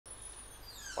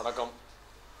வணக்கம்.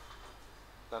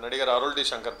 நான் நடிகர் Arul.D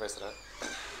Shankar பேசுகிறேன்.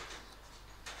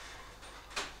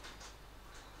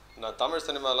 நான் தமிழ்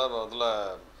சினிமாவில் முதல்ல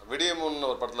விடியமுன்னு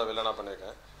ஒரு படத்தில் வில்லனாக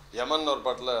பண்ணியிருக்கேன். யமன் ஒரு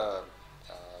படத்தில்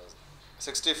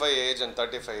 65 ஏஜ் அண்ட்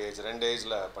 35 ஏஜ் ரெண்டு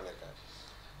ஏஜில் பண்ணியிருக்கேன்.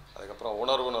 அதுக்கப்புறம்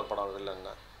உணர்வுன்னு ஒரு படம்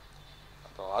வில்லன்னு.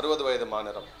 அப்புறம் 60 வயது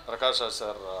மாநிலம் பிரகாஷ்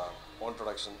சார் ஓன்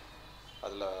ப்ரொடக்ஷன்,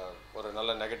 அதில் ஒரு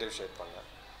நல்ல நெகட்டிவ் ஷேட் பண்ணேன்.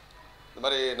 இந்த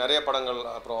மாதிரி நிறைய படங்கள்,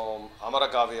 அப்புறம்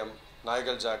அமரகாவியம்,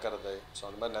 நாய்கள் ஜாக்கிரதை, ஸோ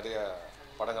அந்த மாதிரி நிறைய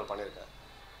படங்கள் பண்ணியிருக்கேன்.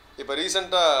 இப்போ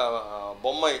ரீசெண்டாக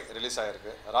பொம்மை ரிலீஸ்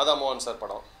ஆகிருக்கு, ராதாமோகன் சார்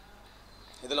படம்.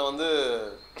 இதில் வந்து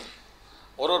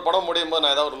ஒரு படம் முடியும் போது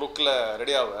நான் ஏதாவது ஒரு லுக்கில்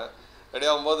ரெடி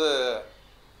ஆகும்போது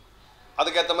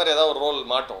அதுக்கேற்ற மாதிரி ஏதாவது ஒரு ரோல்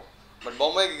மாட்டோம். பட்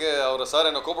பொம்மைக்கு அவர்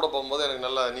சார் என்னை கூப்பிட போகும்போது எனக்கு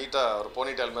நல்லா நீட்டாக ஒரு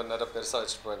போனிடெயில் மாதிரி நிறைய பெருசாக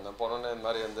வச்சுட்டு போயிருந்தேன். போனோன்னே இந்த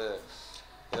மாதிரி வந்து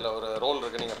இதில் ஒரு ரோல்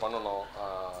இருக்குது, நீங்கள் பண்ணணும்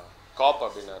காப்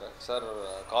அப்படின்னாரு. சார்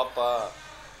காப்பா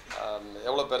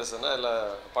எவ்வளோ பெருசுன்னா, இல்லை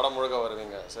படம் முழுக்க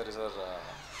வருவீங்க. சரி சார்,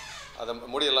 அதை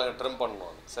முடியெல்லாம் ட்ரிம்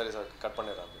பண்ணணும். சரி சார், கட்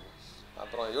பண்ணிடுறேன் அப்படின்னு.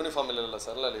 அப்புறம் யூனிஃபார்ம் இல்லை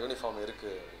சார், இல்லை யூனிஃபார்ம்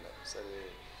இருக்குது அப்படின்னு. சரி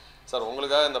சார்,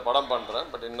 உங்களுக்காக இந்த படம் பண்ணுறேன்,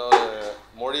 பட் இன்னொரு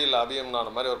மொழியில்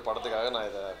அபியம்னான மாதிரி ஒரு படத்துக்காக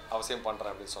நான் இதை அவசியம்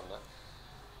பண்ணுறேன் அப்படின்னு சொன்னேன்.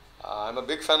 I'm a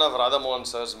big fan of Radhamohan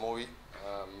SARS movie.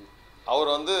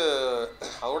 அவர் வந்து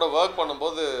அவரோட ஒர்க்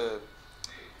பண்ணும்போது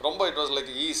ரொம்ப it was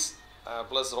like is,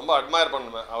 plus ரொம்ப அட்மையர்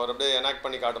பண்ணுவேன். அவர் அப்படியே எனாக்ட்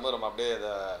பண்ணி காட்டும்போது நம்ம அப்படியே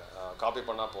இதை காப்பி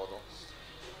பண்ணால் போதும்.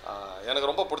 எனக்கு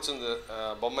ரொம்ப பிடிச்சிருந்து.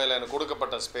 பொம்மையில் எனக்கு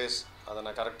கொடுக்கப்பட்ட ஸ்பேஸ், அதை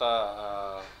நான்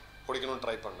கரெக்டாக பிடிக்கணும்னு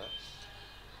ட்ரை பண்ணேன்.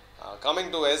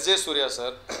 Coming to S J. Surya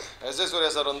sir. S J.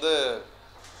 Surya sir வந்து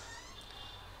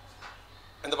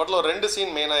இந்த படத்தில் ஒரு 2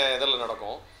 சீன் மெயினாக எதிரில்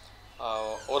நடக்கும்.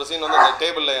 ஒரு சீன் வந்து அந்த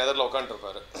டேபிளில் எதிரில்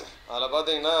உட்காந்துருப்பார். அதில்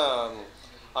பார்த்தீங்கன்னா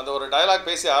அந்த ஒரு டயலாக்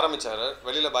பேசி ஆரம்பித்தார்.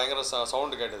 வெளியில் பயங்கர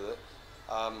சவுண்டு கேட்டது.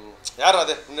 யார்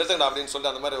அது நிறுத்துங்கடா அப்படின்னு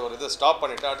சொல்லிட்டு அந்த மாதிரி ஒரு இது ஸ்டாப்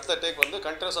பண்ணிவிட்டு அடுத்த டேக் வந்து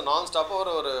கண்டினியூஸாக நான்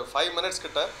ஸ்டாப்பாக ஒரு 5 மினிட்ஸ்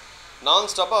கிட்ட நான்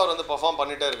ஸ்டாப்பாக அவர் வந்து பர்ஃபார்ம்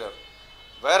பண்ணிகிட்டே இருக்கார்.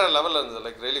 வேறு லெவலில் இருந்தது,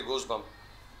 லைக் ரியலி கூஸ் பம்ப்.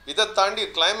 இதை தாண்டி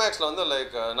கிளைமேக்ஸில் வந்து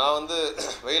லைக் நான் வந்து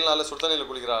வெயில் நாளில் சுடுதண்ணியில்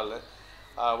குளிக்கிற ஆள்.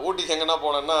 ஊட்டிக்கு எங்கன்னா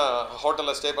போனேன்னா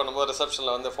ஹோட்டலில் ஸ்டே பண்ணும்போது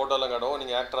ரிசப்ஷனில் வந்து ஃபோட்டோலாம் காட்டுவோம்,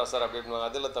 நீங்கள் ஆக்டரா சார் அப்படின்னு.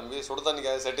 அதில் தம்பி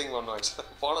சுடுதண்ணிக்காக செட்டிங் பண்ணுவோம்,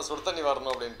 ஆக்சுவலாக போனால் சுடுதண்ணி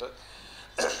வரணும் அப்படின்ட்டு.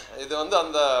 இது வந்து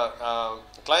அந்த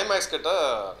கிளைமேக்ஸ் கிட்ட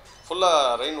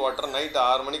ஃபுல்லாக ரெயின் வாட்டர். நைட்டு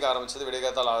 6 மணிக்கு ஆரம்பிச்சது,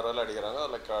 விடியகாத்தால் 6 வரையில் அடிக்கிறாங்க.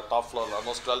 Like top floor,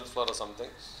 almost 12th floor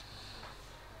something.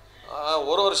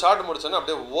 ஒரு ஷாட் முடிச்சோன்னே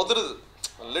அப்படியே ஒதுருது,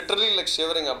 லிட்ரலி லைக்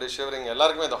ஷிவரிங், அப்படியே ஷிவரிங்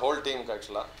எல்லாருக்குமே, இந்த ஹோல் டீமுக்கு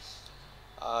ஆக்சுவலாக.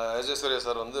 எஸ்.ஜே. சூர்யா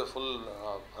சார் வந்து ஃபுல்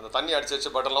அந்த தண்ணி அடிச்சு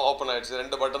வச்சு பட்டன்லாம் ஓப்பன் ஆகிடுச்சு.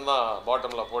 2 பட்டன் தான்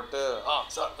பாட்டமில் போட்டு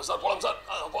சார் சார் போகலாம் சார்,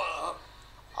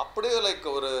 அப்படியே லைக்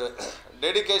ஒரு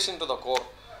dedication to the core.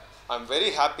 I'm very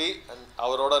happy. And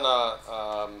அவரோட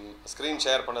நான் ஸ்க்ரீன்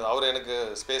ஷேர் பண்ணது, அவர் எனக்கு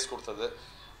ஸ்பேஸ் கொடுத்தது.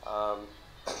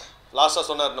 லாஸ்ட்டாக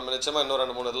சொன்னார், நம்ம நிச்சயமாக இன்னும்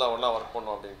 2-3 இதெல்லாம் ஒன்றா ஒர்க்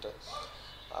பண்ணோம் அப்படின்ட்டு.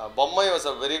 பொம்மை was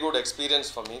a very good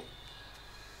experience for me.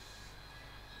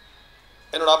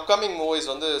 என்னோடய அப்கமிங்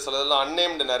மூவிஸ் வந்து சில இதெல்லாம்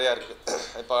அன்னேம்டு நிறையா இருக்குது.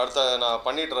 இப்போ அடுத்த நான்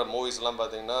பண்ணிட்டுற மூவிஸ்லாம்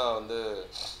பார்த்தீங்கன்னா வந்து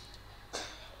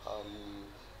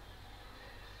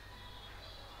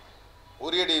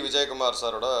உரியடி விஜயகுமார்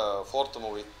சாரோட 4th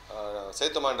movie,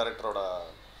 Seththumaan டைரக்டரோட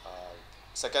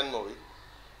 2nd movie.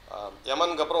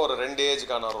 யமனுக்கு அப்புறம் ஒரு 2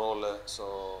 ஏஜுக்கான roll. So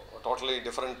totally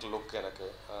different look, எனக்கு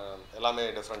எல்லாமே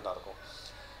டிஃப்ரெண்ட்டாக இருக்கும்.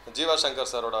 ஜீவா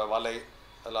சங்கர் சாரோட வலை,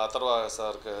 அதில் அதர்வா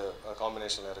சாருக்கு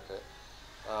காம்பினேஷனில் இருக்குது.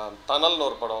 தனல்னு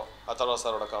ஒரு படம் அதர்வா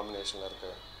சாரோட காம்பினேஷனில்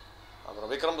இருக்குது.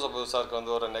 அப்புறம் விக்ரம் பிரபு சாருக்கு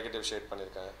வந்து ஒரு நெகட்டிவ் ஷேட்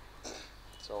பண்ணியிருக்கேன்.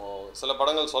 ஸோ சில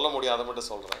படங்கள் சொல்ல முடியும், அதை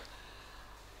மட்டும் சொல்கிறேன்.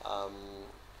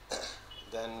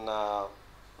 தென்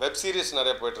வெப் சீரிஸ்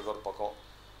நிறைய போயிட்டுருக்கு ஒரு பக்கம்.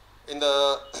 இந்த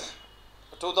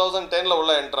 2010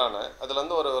 உள்ள என்ட்ரான அதில்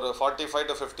வந்து ஒரு 45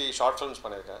 to 50 ஷார்ட் ஃபிலிம்ஸ்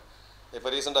பண்ணியிருக்கேன்.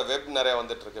 இப்போ ரீசெண்டாக வெப் நிறையா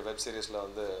வந்துட்டுருக்கு. வெப் சீரிஸில்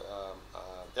வந்து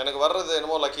எனக்கு வர்றது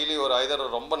என்னமோ லக்கீலி ஒரு ஐதர்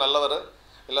ரொம்ப நல்லவர்,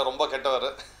 இல்லை ரொம்ப கெட்டவர்,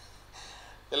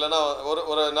 இல்லைன்னா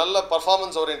ஒரு நல்ல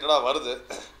பர்ஃபார்மன்ஸ் ஓரியன்டாக வருது.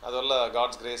 அதுவல்ல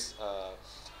காட்ஸ் கிரேஸ்,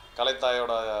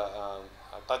 கலைத்தாயோட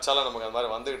டச்சால் நமக்கு அந்த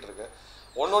மாதிரி வந்துக்கிட்டு இருக்கு.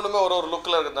 ஒன்றுமே ஒரு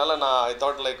லுக்கில் இருக்கிறதுனால நான் ஐ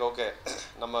தாட் லைக் ஓகே,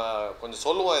 நம்ம கொஞ்சம்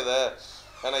சொல்லுவோம் இதை,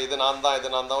 ஏன்னா இது நான்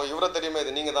தான் இவரை தெரியுமே,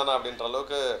 இது நீங்கள் தானே அப்படின்ற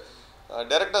அளவுக்கு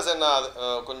டைரக்டர்ஸ் என்ன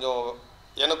கொஞ்சம்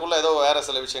எனக்குள்ளே ஏதோ வேறு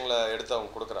சில விஷயங்களை எடுத்து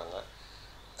அவங்க கொடுக்குறாங்க.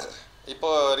 இப்போ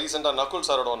ரீசெண்டாக நக்குல்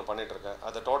சாரோட ஒன்று பண்ணிகிட்ருக்கேன்.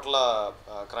 அது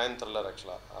டோட்டலாக க்ரைம் த்ரில்லர்.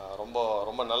 ஆக்சுவலாக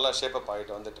ரொம்ப நல்ல ஷேப்பப்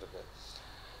ஆகிட்டு வந்துட்டுருக்கு.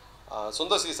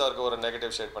 சுந்தர்சி சாருக்கு ஒரு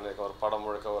நெகட்டிவ் ஷேட் பண்ணியிருக்கேன். ஒரு படம்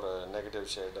முழுக்க ஒரு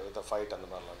நெகட்டிவ் ஷேட் வித் ஃபைட் அந்த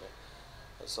மாதிரிலாமே.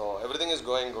 So everything is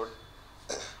going good.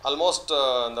 Almost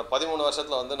இந்த 13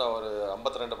 வருஷத்தில் வந்து நான் ஒரு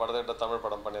 52 படத்திட்ட தமிழ்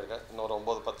படம் பண்ணியிருக்கேன். இன்னொரு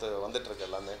 9-10 வந்துட்டுருக்கு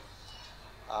எல்லாமே.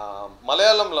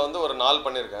 மலையாளமில் வந்து ஒரு 4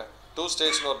 பண்ணியிருக்கேன். 2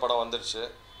 ஸ்டேட்ஸ்னு ஒரு படம் வந்துடுச்சு.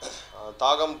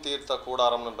 தாகம் தீர்த்த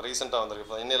கூடாரம்னு ரீசெண்டாக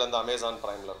வந்திருக்கு. இன்னையிலேருந்து அமேசான்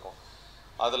ப்ரைமில் இருக்கும்.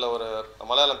 அதில் ஒரு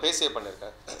மலையாளம் பேசியே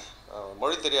பண்ணியிருக்கேன்.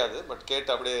 மொழி தெரியாது, பட் கேட்டு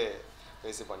அப்படியே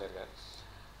பேசி பண்ணியிருக்கேன்.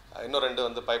 இன்னும் 2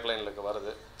 வந்து பைப்லைனுக்கு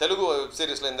வருது. தெலுங்கு வெப்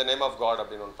சீரிஸில் இந்த நேம் ஆஃப் காட்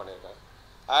அப்படின்னு ஒன்று பண்ணியிருக்கேன்.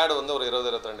 ஆடு வந்து ஒரு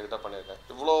 20-22 கிட்ட பண்ணியிருக்கேன்.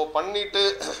 இவ்வளோ பண்ணிவிட்டு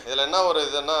இதில் என்ன ஒரு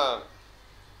இதுன்னா,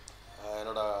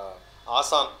 என்னோட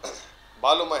ஆசான்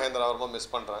பாலு மகேந்திரா ரொம்ப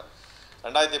மிஸ் பண்ணுறேன்.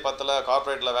 2010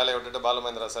 கார்ப்பரேட்டில் வேலையை விட்டுட்டு பாலு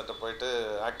மகேந்திரா சார்ட்ட போயிட்டு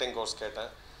ஆக்டிங் கோர்ஸ்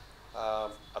கேட்டேன்.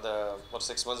 அதை ஒரு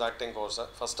 6 months ஆக்டிங் கோர்ஸை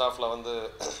ஃபஸ்ட் ஹாஃபில் வந்து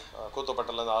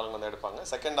கூத்துப்பட்டிலேருந்து ஆளுங்க வந்து எடுப்பாங்க.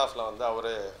 செகண்ட் ஹாஃபில் வந்து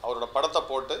அவரோட படத்தை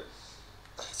போட்டு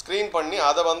ஸ்க்ரீன் பண்ணி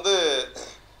அதை வந்து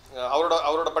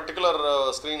அவரோட பர்டிகுலர்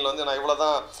ஸ்க்ரீனில் வந்து நான் இவ்வளோ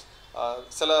தான்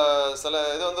சில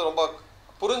இது வந்து ரொம்ப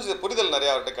புரிதல்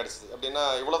நிறையா அவர்கிட்ட கிடச்சிது. அப்படின்னா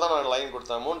இவ்வளோ தான் நான் லைன்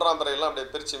கொடுத்தேன். 3ஆம் பிறையெல்லாம் அப்படியே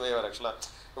பிரித்து மேய்வார். ஆக்சுவலாக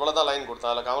இவ்வளோ தான் லைன்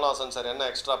கொடுத்தேன். அதில் கமல்ஹாசன் சார் என்ன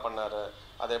எக்ஸ்ட்ரா பண்ணார்,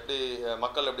 அதை எப்படி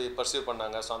மக்கள் எப்படி பர்சீவ்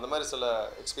பண்ணாங்க. ஸோ அந்த மாதிரி சில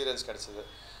எக்ஸ்பீரியன்ஸ் கிடச்சிது.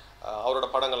 அவரோட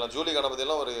படங்கள்லாம் ஜூலி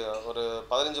கணபதியெல்லாம் ஒரு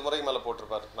 15 முறைக்கு மேலே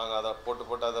போட்டிருப்பார். நாங்கள் அதை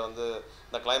போட்டு அதை வந்து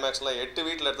இந்த கிளைமேக்ஸ்லாம் 8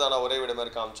 வீட்டில் எடுத்து ஆனால் ஒரே வீடு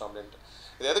மாதிரி காமிச்சோம் அப்படின்ட்டு.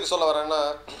 இது எதுக்கு சொல்ல வரேன்னா,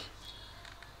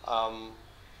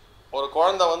 ஒரு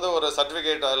குழந்தை வந்து ஒரு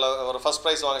சர்டிஃபிகேட் இல்லை ஒரு ஃபஸ்ட்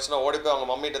ப்ரைஸ் வாங்கிச்சுன்னா ஓடி போய் அவங்க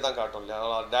மம்மிகிட்ட தான் காட்டும் இல்லையா,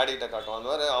 அவங்க டேடிகிட்ட காட்டும். அந்த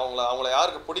மாதிரி அவங்கள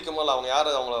யாருக்கு பிடிக்குமோ இல்லை அவங்க யார்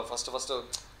அவங்கள ஃபஸ்ட்டு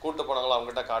கூப்பிட்டு போனாங்களோ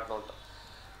அவங்ககிட்ட காட்டணுன்ட்டு.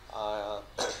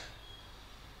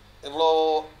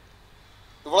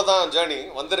 இவ்வளோ தான் ஜேர்னி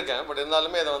வந்திருக்கேன். பட்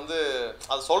இருந்தாலுமே அதை வந்து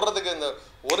அது சொல்கிறதுக்கு இந்த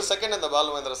ஒரு செகண்ட் இந்த பாலு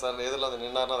மகேந்திரா சார் எதில் வந்து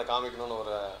நின்னார்னு அதை காமிக்கணும்னு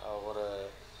ஒரு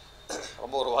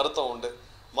ரொம்ப ஒரு வருத்தம் உண்டு.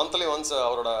 மந்த்லி ஒன்ஸ்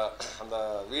அவரோட அந்த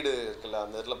வீடு இருக்குல்ல,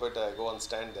 அந்த இடத்துல போய்ட்டு கோ அண்ட்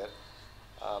ஸ்டாண்ட் தேர்.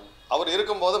 அவர்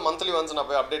இருக்கும்போது மந்த்லி ஒன்ஸ் நான்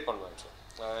போய் அப்டேட் பண்ணுவேன்.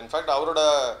 இன்ஃபேக்ட் அவரோட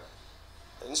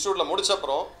இன்ஸ்டியூட்டில்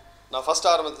முடிச்சப்புறம் நான் ஃபஸ்ட்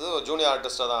ஆரம்பித்தது ஒரு ஜூனியர்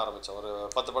ஆர்டிஸ்ட்டாக தான் ஆரம்பித்தேன். ஒரு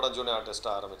 10 படம் ஜூனியர்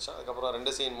ஆர்டிஸ்ட்டாக ஆரம்பித்தேன். அதுக்கப்புறம்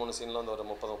 2 சீன் 3 சீனில் வந்து ஒரு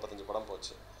 30-35 படம்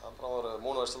போச்சு. அப்புறம் ஒரு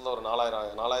 3 வருஷத்தில் ஒரு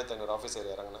 4500 ஆஃபீஸ்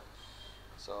ஏறி இறங்கினேன்.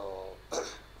 So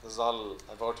this all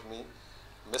about me.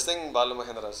 Missing Balu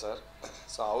Mahindra sir.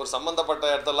 So அவர் சம்மந்தப்பட்ட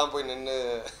இடத்தெல்லாம் போய் நின்று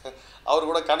அவர்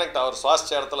கூட கனெக்ட், அவர்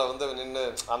சுவாசித்த இடத்துல வந்து நின்று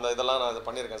அந்த இதெல்லாம் நான் இது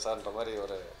பண்ணியிருக்கேன் சார்ன்ற மாதிரி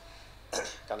ஒரு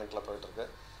கனெக்டில் போயிட்டுருக்கு.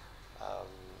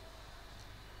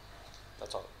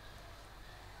 That's all.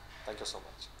 Thank you so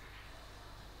much.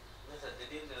 Sir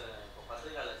திடீர்னு இப்போ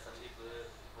பத்திரிகையாளர் சந்திப்பு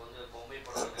இப்போ வந்து பொம்மை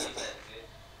படம் ரிலீஸ் ஆயிருக்கு.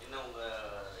 இன்னும்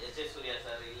உங்கள் எஸ்.ஏ. சூர்யா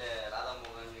சார் இல்லை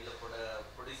ராதாமோகன் இல்லை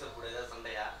ப்ரொடியூசர் கூட ஏதாவது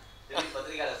சண்டையா? திடீர்னு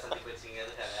பத்திரிகையாளர் சந்திப்பு வச்சிங்க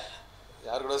எதுக்காக?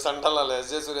 யாரு கூட சண்டைலாம் இல்லை.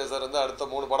 எஸ்.ஏ. சூர்யா சார் வந்து அடுத்த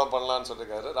 3 படம் பண்ணலான்னு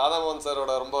சொல்லியிருக்காரு. ராதாமோகன்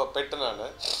சாரோட ரொம்ப பெட்டு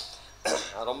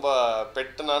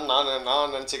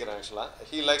நான் நினச்சிக்கிறேன். ஆக்சுவலாக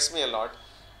he likes me a lot.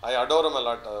 I adore him a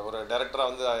lot. ஒரு டைரக்டராக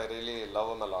வந்து I really love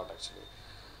him a lot. Actually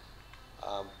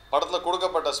படத்தில்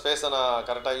கொடுக்கப்பட்ட ஸ்பேஸை நான்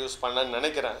கரெக்டாக யூஸ் பண்ணேன்னு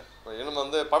நினைக்கிறேன். இன்னும்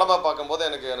வந்து படமாக பார்க்கும்போது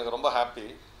எனக்கு ரொம்ப ஹாப்பி.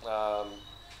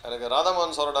 எனக்கு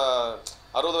ராதாமோகன் சாரோட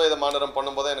 60 வயது மாநிலம்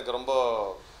பண்ணும்போது எனக்கு ரொம்ப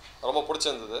ரொம்ப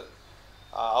பிடிச்சிருந்தது.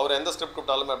 அவர் எந்த ஸ்கிரிப்ட்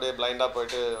கூப்பிட்டாலுமே அப்படியே பிளைண்டாக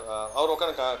போயிட்டு அவர்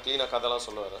உட்காந்து க்ளீனாக கதைலாம்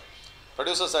சொல்லுவார்.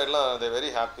 ப்ரொடியூசர் சைட்லாம் தே வெரி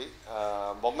ஹாப்பி.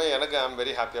 பொம்மை எனக்கு ஐ am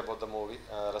very happy about the movie.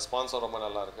 ரெஸ்பான்ஸும் ரொம்ப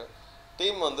நல்லாயிருக்கு.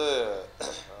 டீம் வந்து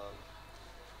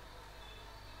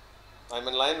I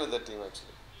am in line with the team.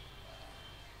 Actually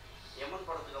எமன்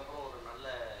படத்துக்கு அப்புறம் ஒரு நல்ல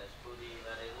ஸ்டோரி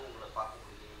வேற எதுவும் உங்களை பார்க்க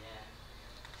முடியீங்க?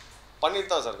 பண்ணிட்டு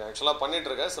தான் சார் இருக்கேன். ஆக்சுவலாக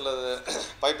பண்ணிகிட்ருக்கேன். சிலது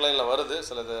பைப்லைனில் வருது,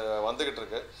 சிலது வந்துக்கிட்டு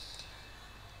இருக்கு.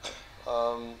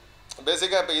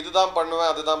 பேசிக்காக இப்போ இதுதான்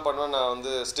பண்ணுவேன் அதுதான் பண்ணுவேன் நான்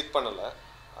வந்து ஸ்டிக் பண்ணலை.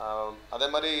 அதே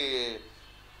மாதிரி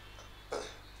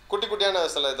குட்டி குட்டியான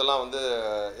சில இதெல்லாம் வந்து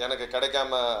எனக்கு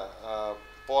கிடைக்காம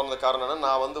போனது காரணம்னா,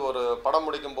 நான் வந்து ஒரு படம்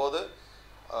முடிக்கும்போது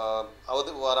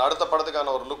அது ஒரு அடுத்த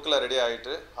படத்துக்கான ஒரு லுக்கில் ரெடி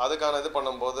ஆகிட்டு அதுக்கான இது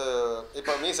பண்ணும்போது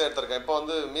இப்போ மீசை எடுத்திருக்கேன். இப்போ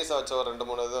வந்து மீசை வச்ச ஒரு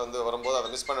 2-3 இது வந்து வரும்போது அதை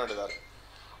மிஸ் பண்ண வேண்டியதாக இருக்குது.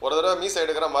 ஒரு தடவை மீசை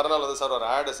எடுக்கிறேன், மறுநாள் வந்து சார் ஒரு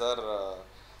ஆடு சார்.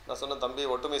 நான் சொன்னேன், தம்பி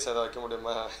ஒட்டு மீசை எதை வைக்க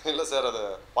முடியுமா? இல்லை சார், அது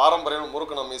பாரம்பரியம்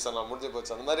முறுக்கணும் மீசை, நான் முடிஞ்சு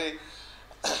போச்சு. அந்த மாதிரி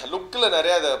லுக்கில்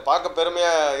நிறையா அதை பார்க்க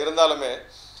பெருமையாக இருந்தாலுமே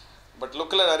பட்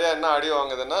லுக்கில் நிறையா என்ன அடி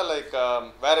வாங்குதுன்னா லைக்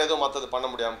வேறு எதுவும் மற்றது பண்ண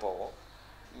முடியாமல் போகும்.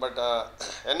 பட்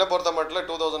என்னை பொறுத்த மட்டும்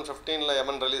 2015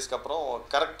 எமன் ரிலீஸ்க்கு அப்புறம்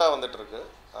கரெக்டாக வந்துட்டுருக்கு.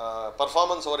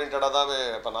 பர்ஃபார்மன்ஸ் ஓரியன்டாக தான்.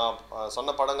 இப்போ நான்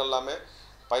சொன்ன படங்கள் எல்லாமே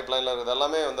பைப்லைனில் இருக்குது,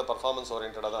 எல்லாமே வந்து பர்ஃபார்மன்ஸ்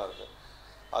ஓரியன்டாக தான் இருக்குது.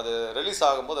 அது ரிலீஸ்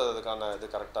ஆகும்போது அதுக்கான இது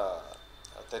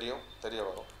கரெக்டாக தெரிய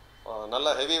வரும். நல்ல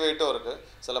ஹெவி வெயிட்டும் இருக்குது.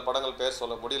 சில படங்கள் பேர்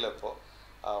சொல்ல முடியல இப்போது.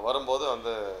 வரும்போது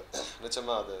வந்து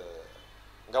நிச்சயமாக அது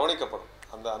கவனிக்கப்படும்.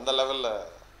 அந்த லெவலில்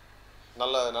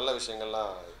நல்ல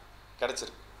விஷயங்கள்லாம்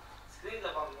கிடச்சிருக்கு.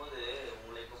 ஸ்க்ரீனில் பார்க்கும்போது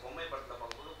உங்களை இப்போ பொம்மை படத்தில்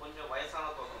பார்க்கும்போது கொஞ்சம்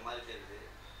வயசான தோற்றம் மாதிரி தெரியுது.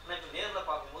 ஆனால் இப்போ நேரில்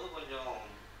பார்க்கும்போது கொஞ்சம்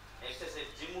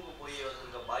எக்ஸசைஸ் ஜிம்முக்கு போய்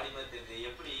வந்திருக்க பாடி மாதிரி தெரியுது.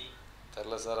 எப்படி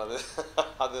தெரில சார்.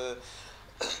 அது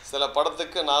சில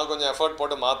படத்துக்கு நான் கொஞ்சம் எஃபர்ட்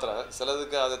போட்டு மாற்றுறேன்,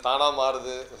 சிலதுக்கு அது தானாக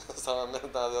மாறுது.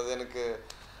 அது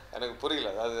எனக்கு புரியல.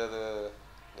 அது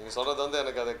நீங்கள் சொல்கிறது வந்து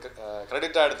எனக்கு அது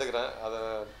க்ரெடிட்டாக எடுத்துக்கிறேன்.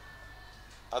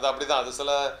 அது அப்படி தான். அது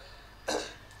சில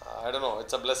I don't know,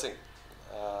 it's a blessing.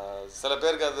 சில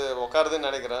பேருக்கு அது உட்காருதுன்னு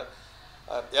நினைக்கிறேன்.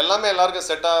 எல்லாமே எல்லாருக்கும்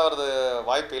செட் ஆகிறது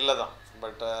வாய்ப்பு இல்லை தான்.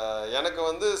 பட் எனக்கு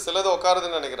வந்து சிலது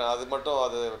உட்காருதுன்னு நினைக்கிறேன். அது மட்டும்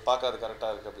அது பார்க்க அது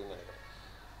கரெக்டாக இருக்குது அப்படின்னு நினைக்கிறேன்.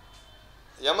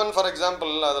 யமன் ஃபார்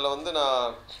எக்ஸாம்பிள் அதில் வந்து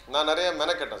நான் நிறைய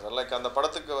மெனக்கெட்டேன் சார். லைக் அந்த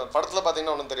படத்தில்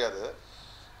பார்த்தீங்கன்னா ஒன்றும் தெரியாது.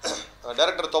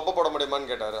 டைரக்டர் தொப்பை போட முடியுமான்னு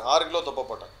கேட்டார். 6 கிலோ தொப்பை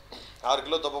போட்டேன். 6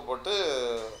 கிலோ தொப்பை போட்டு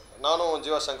நானும்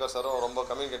ஜீவா சங்கர் சாரும் ரொம்ப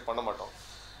கம்யூனிகேட் பண்ண மாட்டோம்.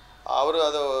 அவர்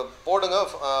அதை போடுங்க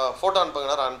ஃபோட்டோ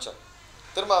அனுப்புங்கன்னு அனுப்பிச்சேன்.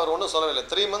 திரும்ப அவர் ஒன்றும் சொல்லவே இல்லை.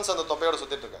 3 months அந்த தொப்பையோடு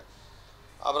சுற்றிட்டுருக்கேன்.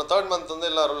 அப்புறம் 3rd month வந்து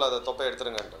இல்லை அருள் அதை தொப்பை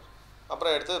எடுத்துருங்கன்றார்.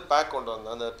 அப்புறம் எடுத்து பேக் கொண்டு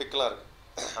வந்தேன். அந்த பிக்லாம் இருக்குது,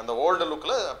 அந்த ஓல்டு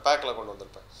லுக்கில் பேக்கில் கொண்டு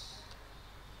வந்திருப்பேன்.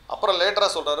 அப்புறம்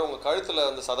லேட்டராக சொல்கிறாரு, உங்கள் கழுத்தில்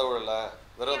வந்து சதவு இல்லை,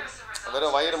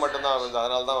 வெறும் வயிறு மட்டும்தான் வந்து,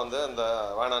 அதனால தான் வந்து அந்த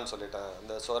வேணான்னு சொல்லிட்டேன்.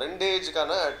 அந்த 2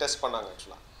 ஏஜுக்கான டெஸ்ட் பண்ணாங்க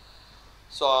ஆக்சுவலாக.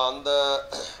 ஸோ அந்த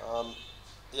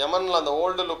யமனில் அந்த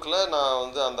ஓல்டு லுக்கில் நான்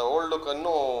வந்து அந்த ஓல்டு லுக்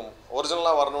இன்னும்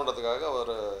ஒரிஜினலாக வரணுன்றதுக்காக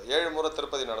ஒரு 7 முறை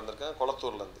திருப்பதி நடந்திருக்கேன்,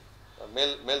 குளத்தூர்லேருந்து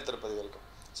மேல் திருப்பதி வரைக்கும்.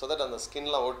 ஸோ தட் அந்த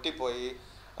ஸ்கின்லாம் ஒட்டி போய்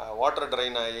வாட்டர்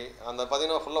ட்ரைன் ஆகி அந்த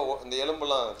பார்த்திங்கன்னா ஃபுல்லாக இந்த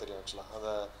எலும்புலாம் தெரியும் ஆக்சுவலாக. அந்த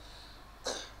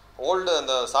ஓல்டு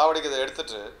அந்த சாவடிக்கு இதை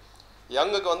எடுத்துகிட்டு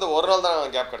யங்குக்கு வந்து ஒரு நாள் தான்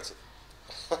கேப் கிடச்சி.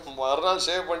 மறுநாள்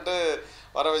ஷேவ் பண்ணிட்டு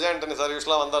வர விஜய் ஆண்டனி சார்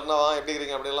யூஸ்வலாக வந்தாருன்னா எப்படி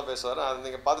இருக்கிறீங்க அப்படின்லாம் பேசுவார். அது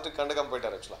நீங்கள் பார்த்துட்டு கண்டுக்காமல்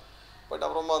போயிட்டார் ஆக்சுவலாக. பட்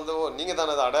அப்புறமா வந்து நீங்கள்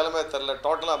தானே அது அடையாளமே தெரில,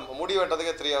 டோட்டலாக முடி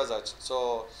வெட்டதுக்கே 3 hours ஆச்சு. ஸோ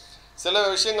சில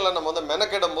விஷயங்களை நம்ம வந்து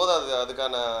மெனக்கெடும் போது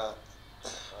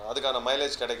அதுக்கான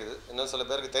மைலேஜ் கிடைக்குது. இன்னும் சில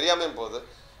பேருக்கு தெரியாமையும் போகுது.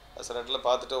 சில இடத்துல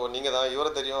பார்த்துட்டு நீங்கள் தான் இவரை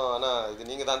தெரியும், ஆனால் இது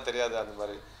நீங்கள் தான் தெரியாது அந்த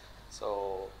மாதிரி. ஸோ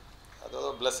அது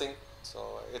ஒரு பிளெஸ்ஸிங். So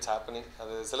it's happening.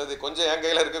 அது சிலது கொஞ்சம் என்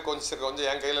கையில் இருக்குது, கொஞ்சம்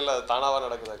என் கையில் இல்லை, அது தானாக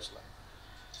நடக்குது ஆக்சுவலாக.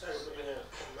 சார் இப்போ நீங்கள்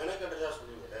மெனக்கெட்டதாக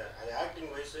சொல்லுவீங்க, அது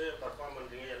ஆக்டிங் வைஸு பர்ஃபார்ம்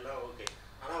பண்ணுறீங்க எல்லாம் ஓகே,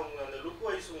 ஆனால் உங்கள் அந்த லுக்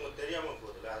வைஸ் உங்களுக்கு தெரியாமல்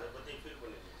போகுதுல்ல, அதை பற்றி ஃபீல்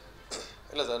பண்ணிருக்கீங்க?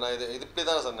 இல்லை சார், நான் இது இப்படி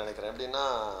தான் சார் நினைக்கிறேன். எப்படின்னா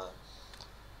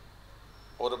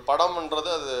ஒரு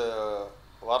படம்ன்றது அது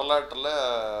வரலாற்றில்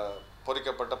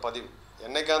பொறிக்கப்பட்ட பதிவு.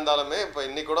 என்றைக்கா இருந்தாலுமே இப்போ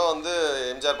இன்றைக்கி கூட வந்து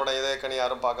எம்ஜிஆர் படம் இதயக்கனி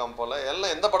யாரும் பார்க்காம போல,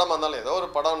 எல்லாம் எந்த படமாக இருந்தாலும் ஏதோ ஒரு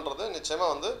படம்ன்றது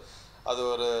நிச்சயமாக வந்து அது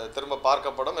ஒரு திரும்ப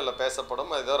பார்க்கப்படும், இல்லை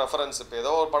பேசப்படும். ஏதோ ரெஃபரன்ஸ், இப்போ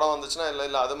ஏதோ ஒரு படம் வந்துச்சுன்னா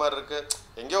இல்லை அது மாதிரி இருக்குது,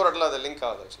 எங்கேயோ ஒரு இடத்துல அது லிங்க்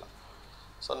ஆகுது ஆக்சுவலாக.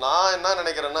 ஸோ நான் என்ன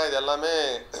நினைக்கிறேன்னா, இது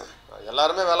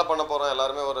எல்லாருமே வேலை பண்ண போகிறோம்,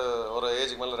 எல்லாருமே ஒரு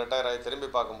ஏஜுக்கு மேலே ரிட்டையர் ஆகி திரும்பி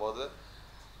பார்க்கும்போது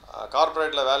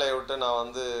கார்ப்பரேட்டில் வேலையை விட்டு நான்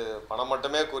வந்து பணம்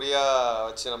மட்டுமே குறியாக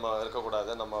வச்சு நம்ம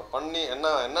இருக்கக்கூடாது. நம்ம பண்ணி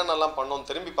என்னென்னலாம் பண்ணோம்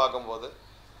திரும்பி பார்க்கும்போது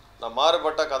நான்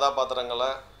மாறுபட்ட கதாபாத்திரங்களை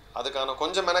அதுக்கான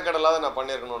கொஞ்சம் மெனக்கெடலாத நான்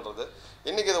பண்ணியிருக்கணுன்றது.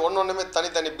 இன்றைக்கி இது ஒன்றுமே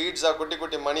தனித்தனி பீட்ஸாக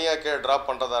குட்டி மணியாக ட்ராப்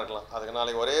பண்ணுறதா இருக்கலாம். அதுக்கு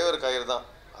நாளைக்கு ஒரே ஒரு கயிறு தான்,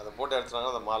 அதை போட்டு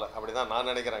எடுத்துட்டாங்கன்னா அந்த மாலை. அப்படி தான்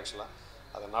நான் நினைக்கிறேன் ஆக்சுவலாக.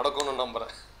 அது நடக்கும்னு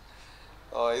நம்புகிறேன்.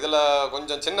 இதில்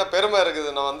கொஞ்சம் சின்ன பெருமை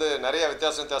இருக்குது, நான் வந்து நிறைய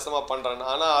வித்தியாசமாக பண்ணுறேன்.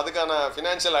 ஆனால் அதுக்கான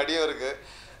ஃபினான்ஷியல் அடியும் இருக்குது.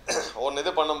 ஒன்று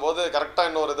இது பண்ணும்போது கரெக்டாக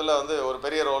இன்னொரு இதில் வந்து ஒரு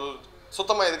பெரிய ரோல்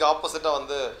சுத்தமாக இதுக்கு ஆப்போசிட்டாக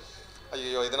வந்து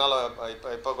ஐயோ இதனால்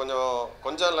இப்போ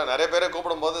கொஞ்சம் இல்லை நிறைய பேரை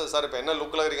கூப்பிடும்போது சார் இப்போ என்ன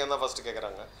லுக்கில் இருக்கீங்கன்னு தான் ஃபஸ்ட்டு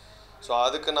கேட்குறாங்க. ஸோ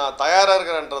அதுக்கு நான் தயாராக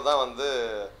இருக்கிறேன்றது தான் வந்து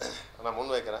நான்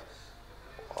முன் வைக்கிறேன்.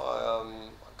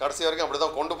 கடைசி வரைக்கும் அப்படி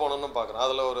தான் கொண்டு போகணுன்னு பார்க்குறேன்.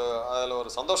 அதில்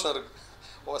ஒரு சந்தோஷம்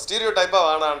இருக்குது. ஸ்டீரியோ டைப்பாக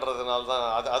வேணான்றதுனால தான்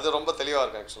அது ரொம்ப தெளிவாக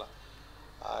இருக்குது ஆக்சுவலாக.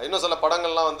 இன்னும் சில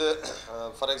படங்கள்லாம் வந்து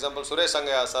ஃபார் எக்ஸாம்பிள் சுரேஷ்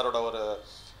சங்கையா சாரோட ஒரு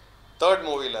 3rd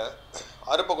மூவியில்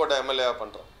அருப்புக்கோட்டை எம்எல்ஏவாக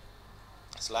பண்ணுறேன்.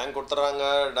 ஸ்லாங் கொடுத்துட்றாங்க,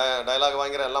 டைலாக்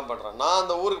வாங்கிறேன், எல்லாம் பண்ணுறேன். நான்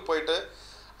அந்த ஊருக்கு போயிட்டு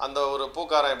அந்த ஒரு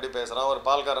பூக்காரன் எப்படி பேசுகிறான், ஒரு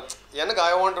பால்காரன், எனக்கு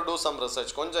I want to two some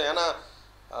research கொஞ்சம். ஏன்னா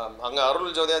அங்கே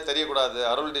அருள் ஜோதியாக தெரியக்கூடாது,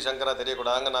 Arul.D சங்கராக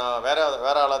தெரியக்கூடாது, அங்கே நான் வேற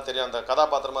ஆளாக தெரியும், அந்த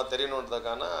கதாபாத்திரமாக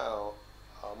தெரியணுன்றதுக்கான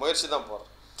முயற்சி தான்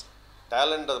போகிறேன்.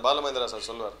 டேலண்ட், அது பாலுமேந்திரா சார்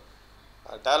சொல்லுவார்,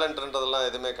 டேலண்ட்ன்றதெல்லாம்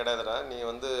எதுவுமே கிடையாதுடா, நீ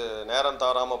வந்து நேரம்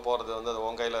தவறாமல் போகிறது வந்து அது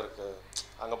உன் கையில் இருக்குது.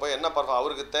 அங்கே போய் என்ன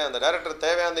அவருக்கு அந்த டைரக்டர்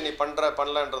தேவையானது நீ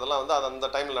பண்ணலன்றதெல்லாம் வந்து அது அந்த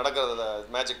டைமில் நடக்கிறது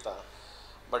மேஜிக் தான்.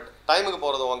 பட் டைமுக்கு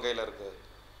போகிறது உன் கையில் இருக்குது.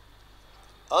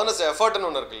 அதனால் எஃபர்ட்னு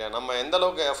ஒன்று இருக்கு இல்லையா, நம்ம எந்த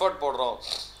அளவுக்கு எஃபர்ட் போடுறோம்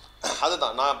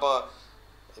அதுதான். நான் இப்போ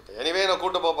எனிவே நான்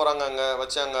கூப்பிட்டு போகிறாங்க அங்கே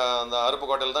வச்சு, அங்கே அந்த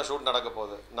அருப்புக்கோட்டையில் தான் ஷூட் நடக்க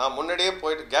போகுது. நான் முன்னாடியே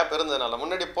போயிட்டு கேப் இருந்ததுனால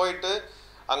முன்னாடி போயிட்டு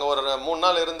அங்கே ஒரு 3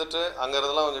 நாள் இருந்துட்டு அங்கே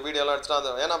இருந்தெல்லாம் கொஞ்சம் வீடியோலாம் எடுத்துட்டு அது,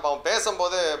 ஏன்னா இப்போ அவன்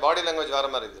பேசும்போது பாடி லாங்குவேஜ்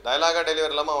வேறு மாதிரி இருக்குது, டைலாகாக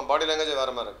டெலிவரி இல்லாமல் அவன் பாடி லாங்குவேஜ்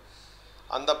வேறு மாதிரி இருக்குது.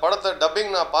 அந்த படத்தை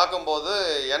டப்பிங் நான் பார்க்கும்போது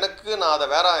நான்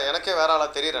அதை எனக்கே வேற ஆளாக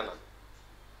தெரிகிறேன்.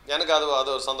 எனக்கு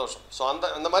அது ஒரு சந்தோஷம். ஸோ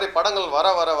இந்த மாதிரி படங்கள் வர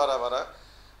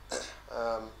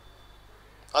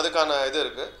அதுக்கான இது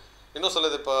இருக்குது. இன்னும்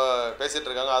சொல்லுது இப்போ பேசிகிட்டு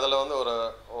இருக்காங்க. அதில் வந்து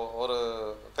ஒரு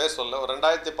பேர் சொல்ல ஒரு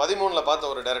 2013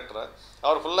 பார்த்த ஒரு டைரக்டரை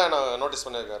அவர் ஃபுல்லாக என்ன நோட்டீஸ்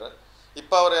பண்ணியிருக்காரு.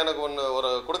 இப்போ அவர் எனக்கு ஒரு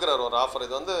கொடுக்குறாரு ஒரு ஆஃபர்.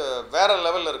 இது வந்து வேறு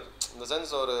லெவலில் இருக்குது. இந்த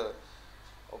சென்ஸ் ஒரு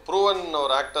ப்ரூவன்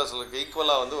ஒரு ஆக்டர்ஸுக்கு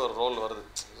ஈக்குவலாக வந்து ஒரு ரோல் வருது.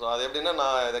 ஸோ அது எப்படின்னா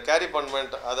நான் இதை கேரி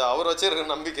பண்ணுவேன்ட்டு அது அவர் வச்சிருக்க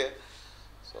நம்பிக்கை.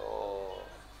 ஸோ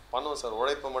பண்ணுவோம் சார்.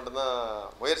 உழைப்பு மட்டும்தான்,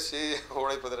 முயற்சி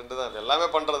உழைப்பு, இது 2 தான், எல்லாமே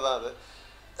பண்ணுறது தான் அது.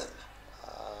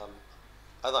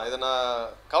 அதுதான் இதை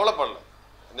நான் கவலைப்படல.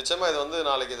 நிச்சயமாக இது வந்து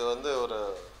நாளைக்கு இது வந்து ஒரு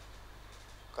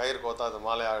கயிறு கோத்தா அது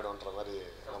மாலை ஆகிடும்ன்ற மாதிரி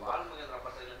நம்ம பால்மகேந்திரா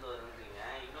பட்டத்துலேருந்து வருன்றீங்க.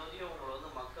 இன்னொரு உங்களை வந்து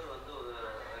மக்கள் வந்து ஒரு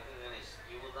ரெகக்னைஸ்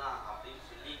இவர் தான் அப்படின்னு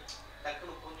சொல்லி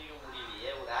டக்குன்னு புரிஞ்சிக்க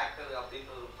முடியலையே. ஒரு ஆக்டர்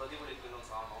அப்படின்ற ஒரு பிரதிபலிக்கணும்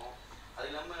காணும். அது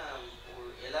இல்லாமல்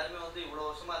எல்லாருமே வந்து இவ்வளோ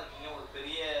வருஷமாக இருக்கீங்க, ஒரு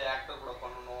பெரிய ஆக்டர் கூட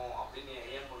பண்ணணும் அப்படின்னு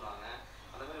ஏன் பண்ணுவாங்க?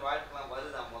 அந்த மாதிரி வாய்ப்புலாம்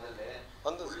வருதா? முதல்ல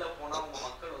வந்து உள்ளே போனால் உங்கள்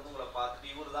மக்கள் வந்து உங்களை பார்த்துட்டு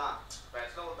இவர் தான் இப்போ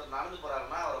ஆக்சுவலாக ஒருத்தர் நடந்து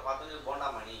போகிறாருன்னா அவரை பார்த்து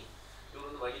போண்டாமணி, இவர்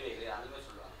வந்து வடிவேலு அந்த மாதிரி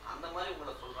சொல்லுவாங்க. அந்த மாதிரி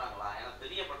உங்களை சொல்கிறாங்களா? ஏன்னா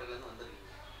பெரிய பட்டத்துலேருந்து வந்துருக்கீங்க.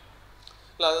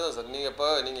 இல்லை அதுதான் சார்.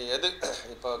 நீங்கள் எது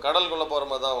இப்போ கடலுக்குள்ளே போகிற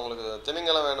மாதிரி தான் உங்களுக்கு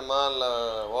திமிங்கலம் வேணுமா இல்லை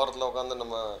ஓரத்தில் உட்காந்து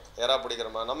நம்ம எறா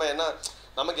பிடிக்கிறோமா, நம்ம என்ன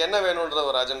நமக்கு என்ன வேணுன்ற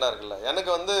ஒரு அஜெண்டா இருக்குல்ல.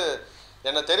 எனக்கு வந்து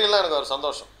என்ன தெரியல, எனக்கு ஒரு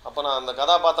சந்தோஷம். அப்போ நான் அந்த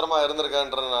கதாபாத்திரமாக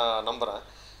இருந்திருக்கேன்ற நான் நம்புகிறேன்.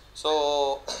 ஸோ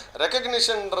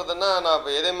ரெக்கக்னிஷன்றதுன்னா நான்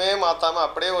இப்போ எதுவுமே மாற்றாமல்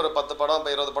அப்படியே ஒரு 10 படம்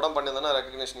இப்போ 20 படம் பண்ணியிருந்தேன்னா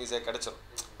ரெக்கக்னிஷன் ஈஸியாக கிடச்சிடும்.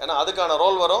 ஏன்னா அதுக்கான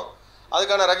ரோல் வரும்,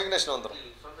 அதுக்கான ரெக்கக்னிஷன் வந்துடும்.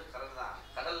 நீங்கள் சொல்கிறது கரெக்ட் தான்.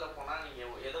 கடலில் போனால்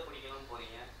நீங்கள் எதை பிடிக்கணும்னு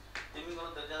போகிறீங்க.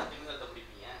 திமிங்கலம் தெரிஞ்சால் தான் திமிங்கலத்தை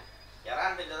பிடிப்பீங்க,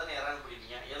 எறான் தெரிஞ்சால் தானே எறான்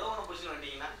பிடிப்பீங்க. ஏதோ ஒன்று பிடிச்சின்னு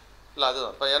வந்தீங்கன்னா இல்லை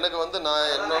அதுதான் இப்போ எனக்கு வந்து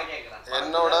நான் கேட்குறேன்.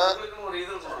 என்னோட ஒரு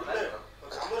இது இருக்கும்ல.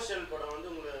 கமர்ஷியல் படம் வந்து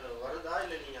உங்களுக்கு வருதா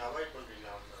இல்லை நீங்கள் அவாய்ட்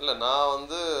பண்ணுறீங்களா? இல்லை நான்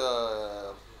வந்து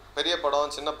பெரிய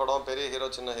படம் சின்ன படம் பெரிய ஹீரோ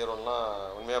சின்ன ஹீரோலாம்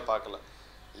உண்மையாக பார்க்கல.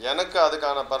 எனக்கு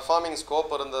அதுக்கான பர்ஃபார்மிங்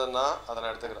ஸ்கோப் இருந்ததுன்னா அதை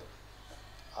நான் எடுத்துக்கிறேன்.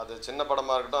 அது சின்ன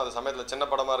படமாக இருக்கட்டும், அது சமயத்தில் சின்ன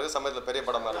படமாக இருக்குது, சமயத்தில் பெரிய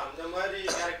படமாக இருக்குது. அந்த மாதிரி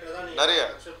கேரக்டர் தான் நிறைய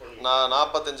நான்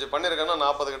 45 பண்ணியிருக்கேன்னா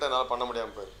 40 கிட்ட என்னால் பண்ண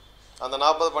முடியாமல் போயிடும். அந்த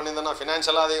 40 பண்ணியிருந்தேன்னா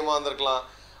ஃபினான்ஷியலாக அதிகமாக வந்திருக்கலாம்,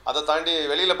 அதை தாண்டி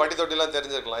வெளியில் பட்டி தொட்டிலாம்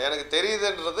தெரிஞ்சிருக்கலாம். எனக்கு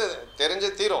தெரியுதுன்றது தெரிஞ்சு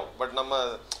தீரும். பட் நம்ம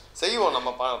செய்வோம். நம்ம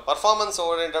பர்ஃபார்மன்ஸ்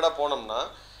ஓரியன்டாக போனோம்னா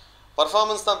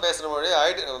பர்ஃபார்மன்ஸ் தான் பேசுகிற மொழி.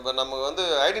 இப்போ நமக்கு வந்து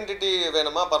ஐடென்டிட்டி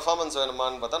வேணுமா பர்ஃபார்மன்ஸ்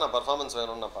வேணுமான்னு பார்த்தா நான் பர்ஃபார்மன்ஸ்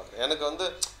வேணும்னு நான் பார்க்குறேன். எனக்கு வந்து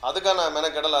அதுக்கான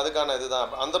மெனக்கெடல் அதுக்கான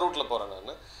இதுதான், அந்த ரூட்டில் போகிறேன்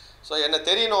நான். ஸோ என்ன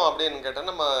தெரியணும் அப்படின்னு கேட்டேன்.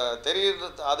 நம்ம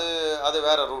தெரியுறது அது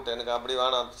வேறு ரூட். எனக்கு அப்படி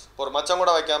வேணாம். ஒரு மச்சம்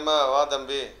கூட வைக்காமல் வா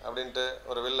தம்பி அப்படின்ட்டு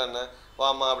ஒரு வில்லன்னு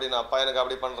வாமா அப்படின்னு அப்பா எனக்கு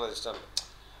அப்படி பண்ணுறது இஷ்டம் இல்லை.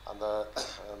 அந்த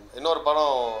இன்னொரு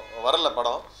படம் வரல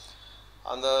படம்,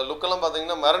 அந்த லுக்கெல்லாம்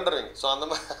பார்த்தீங்கன்னா மிரண்டுருவீங்க. ஸோ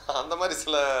அந்த மாதிரி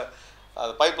சில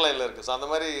அது பைப்லைனில் இருக்குது. ஸோ அந்த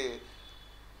மாதிரி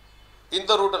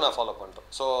இந்த ரூட்டை நான் ஃபாலோ பண்ணுறேன்.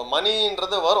 ஸோ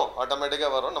மணின்றது வரும்,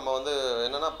 ஆட்டோமேட்டிக்காக வரும். நம்ம வந்து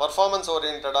என்னென்னா பர்ஃபார்மன்ஸ்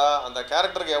ஓரியன்டாக அந்த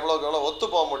கேரக்டருக்கு எவ்வளோக்கு எவ்வளோ ஒத்து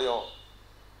போக முடியும்.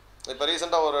 இப்போ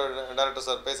ரீசெண்டாக ஒரு டைரக்டர்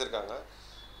சார் பேசியிருக்காங்க.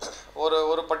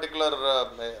 ஒரு பர்டிகுலர்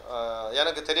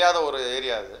எனக்கு தெரியாத ஒரு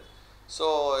ஏரியா அது. ஸோ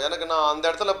எனக்கு நான் அந்த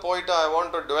இடத்துல போயிட்டு I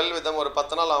want to twelve with them. ஒரு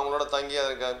 10 நாள் அவங்களோட தங்கி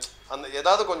அதுக்கு அந்த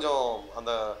ஏதாவது கொஞ்சம்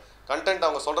அந்த கண்டென்ட்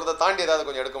அவங்க சொல்கிறத தாண்டி ஏதாவது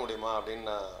கொஞ்சம் எடுக்க முடியுமா அப்படின்னு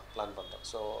நான் பிளான் பண்ணுறேன்.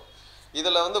 ஸோ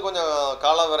இதில் வந்து கொஞ்சம்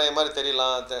கால விரைய மாதிரி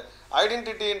தெரியலாம்.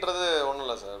 ஐடென்டிட்டின்றது ஒன்றும்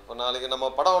இல்லை சார். இப்போ நாளைக்கு நம்ம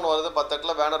படம் ஒன்று வருது, 10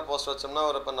 இடத்துல பேனர் போஸ்ட் வச்சோம்னா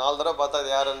ஒரு இப்போ 4 தடவை பார்த்தா அது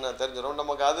யாருன்னு தெரிஞ்சிடும்.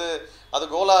 நமக்கு அது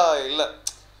கோலாக இல்லை.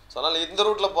 ஸோ அதனால் இந்த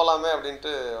ரூட்டில் போகலாமே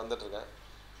அப்படின்ட்டு வந்துட்டுருக்கேன்.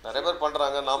 நிறைய பேர்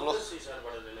பண்ணுறாங்க, நாமளும்.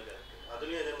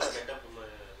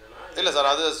 இல்லை சார்,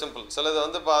 அது சிம்பிள். சிலது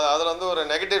வந்து இப்போ அதில் வந்து ஒரு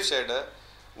நெகட்டிவ் ஷேடு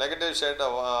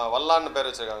வல்லான்னு பேர்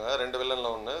வச்சுருக்காங்க. 2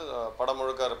 வில்லனில் ஒன்று. படம்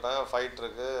முழுக்க இருப்பேன், ஃபைட்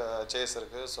இருக்குது, சேஸ்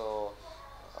இருக்குது. ஸோ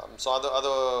அது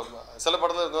சில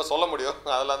படத்தில் இதுமாதிரி சொல்ல முடியும்.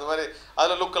 அதில் அந்த மாதிரி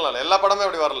அதில் லுக்கெல்லாம் இல்லை. எல்லா படமே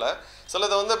அப்படி வரல.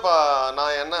 சிலது வந்து இப்போ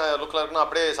நான் என்ன லுக்கில் இருக்குன்னா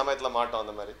அப்படியே சமயத்தில் மாட்டோம்.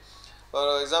 அந்த மாதிரி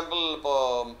ஒரு எக்ஸாம்பிள்,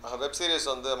 இப்போது வெப் சீரிஸ்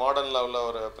வந்து மாடர்ன் லெவலில்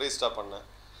ஒரு ப்ரீஸ்டாக பண்ணேன்.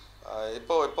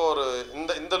 இப்போ ஒரு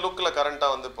இந்த லுக்கில்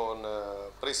கரண்ட்டாக வந்து இப்போ ஒன்று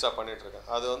ப்ரீஸ்டாக பண்ணிகிட்ருக்கேன்.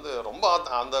 அது வந்து ரொம்ப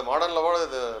அந்த மாடர்ன் லெவலோட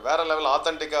இது வேறு லெவல்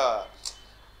ஆத்தென்டிக்காக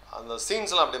அந்த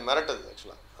சீன்ஸ்லாம் அப்படி மிரட்டுது.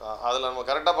 ஆக்சுவலாக அதில் நம்ம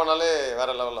கரெக்டாக பண்ணாலே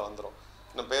வேறு லெவலில் வந்துடும்.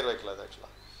 இன்னும் பேர் வைக்கல அது ஆக்சுவலாக.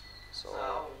 ஸோ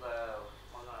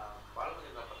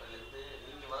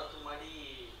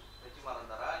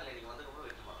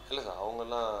இல்லை சார்,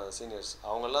 அவங்கெல்லாம் சீனியர்ஸ்.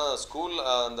 அவங்கெல்லாம் ஸ்கூல்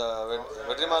அந்த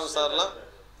வெற்றிமாறன் சார்லாம்.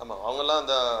 ஆமாம், அவங்கெல்லாம்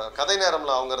அந்த கதை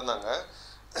நேரமில் அவங்க இருந்தாங்க.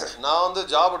 நான் வந்து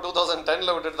ஜாப்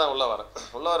 2010 விட்டுட்டு தான் உள்ளே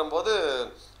வரும்போது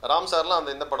ராம் சார்லாம்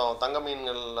அந்த இந்த படம் தங்க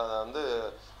மீன்களில் வந்து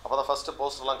அப்போ தான் ஃபஸ்ட்டு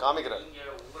போஸ்டர்லாம் காமிக்கிறார்.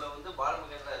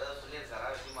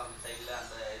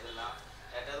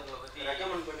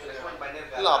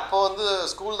 இல்லை, அப்போ வந்து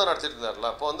ஸ்கூல் தான் நடத்திட்டு இருந்தார்ல.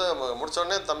 அப்போ வந்து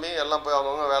முடித்தோடனே தம்பி எல்லாம் போய்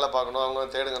அவங்கவுங்க வேலை பார்க்கணும், அவங்க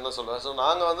தேடுங்கன்னு சொல்லுவேன். ஸோ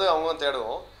நாங்கள் வந்து அவங்க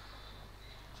தேடுவோம்.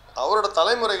 அவரோட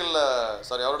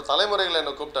தலைமுறைகளில்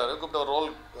என்னை கூப்பிட்டு ஒரு ரோல்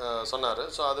சொன்னார்.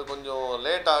 ஸோ அது கொஞ்சம்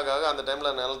லேட் ஆக அந்த டைமில்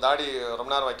என்னால் தாடி ரொம்ப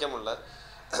நேரம் வைக்க முடியல.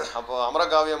 அப்போ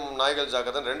அமரகாவியம் நாய்கள்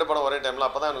ஜாக்கிரதை 2 படம் ஒரே டைமில்.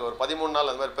 அப்போ தான் எனக்கு ஒரு 13 நாள்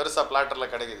அந்த மாதிரி பெருசாக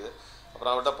பிளாட்டரில் கிடைக்குது.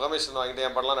 அப்புறம் அவர்கிட்ட பெர்மிஷன் வாங்கிட்டு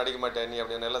என் படம்லாம் நடிக்க மாட்டேன் நீ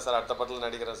அப்படின்னு. இல்லை சார், அடுத்த படத்தில்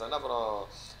நடிக்கிறேன் சார். அப்புறம்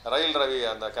ரயில் ரவி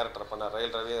அந்த கேரக்டர் பண்ணார்.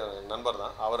 ரயில் ரவி நண்பர்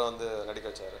தான், அவரை வந்து நடிக்க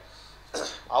வச்சார்.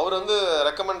 அவர் வந்து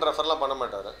ரெஃபர்லாம் பண்ண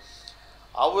மாட்டார்.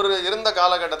 அவர் இருந்த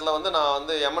காலகட்டத்தில் வந்து நான்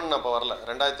வந்து எம்என் அப்போ வரல,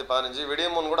 2015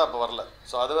 விடியமோன் கூட அப்போ வரல.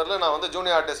 ஸோ அது வரல நான் வந்து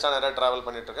ஜூனியர் ஆர்டிஸ்ட்டாக நிறைய ட்ராவல்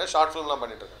பண்ணிகிட்ருக்கேன், ஷார்ட் ஃபிலிம்லாம்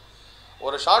பண்ணிகிட்ருக்கேன்.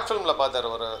 ஒரு ஷார்ட் ஃபிலிமில் பார்த்தார்,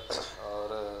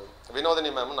 ஒரு வினோதினி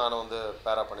மேம் நானும் வந்து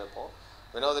பேரா பண்ணியிருப்போம்.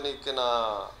 வினோதினிக்கு நான்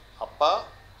அப்பா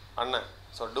அண்ணன்,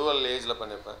 ஸோ டூவல் ஏஜில்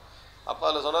பண்ணியிருப்பேன். அப்பா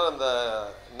அதில் சொன்னார், இந்த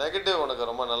நெகட்டிவ் உனக்கு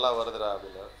ரொம்ப நல்லா வருதுடா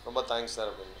அப்படின்னு. ரொம்ப தேங்க்ஸ்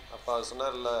சார் அப்படின்னு. அப்பா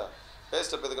சொன்னார், இல்லை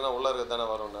பேஸ்ட் எதுக்குன்னா உள்ளே இருக்கிறது தானே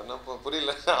வரும்னு. இப்போ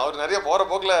புரியல. அவர் நிறைய போகிற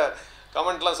போக்கில்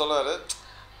கமெண்ட்லாம் சொல்லுவார்.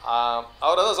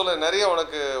 அவர் தான் சொல்லுவார், நிறைய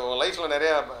உனக்கு உன் லைஃப்பில்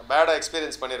நிறைய பேடாக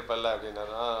எக்ஸ்பீரியன்ஸ் பண்ணியிருப்பல்ல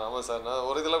அப்படின்னாரு. ஆமாம் சார். நான்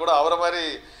ஒரு இதில் கூட அவரை மாதிரி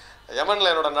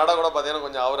யமனில் என்னோடய நட கூட பார்த்தீங்கன்னா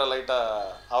கொஞ்சம்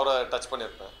அவரை டச்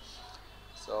பண்ணியிருப்பேன்.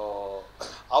 ஸோ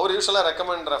அவர் யூஸ்வலாக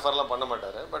ரெஃபர்லாம் பண்ண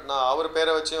மாட்டார். பட் நான் அவர்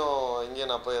பேரை வச்சும்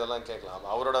இங்கேயும் நான் போய் இதெல்லாம் கேட்கலாம்.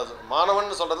 அவரோட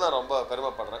மாணவன் சொல்கிறது நான் ரொம்ப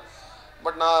பெருமைப்படுறேன்.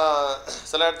 பட் நான்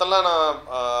சில இடத்துலலாம்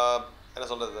நான் என்ன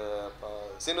சொல்கிறது, இப்போ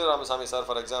Seenu Ramasamy sir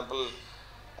for example,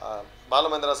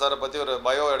 பாலமேந்திரா சாரை பற்றி ஒரு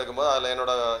பயோ எடுக்கும்போது அதில்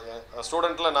என்னோடய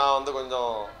ஸ்டூடெண்ட்டில் நான் வந்து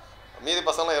கொஞ்சம் மீதி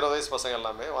பசங்களாம் 20 வயசு பசங்க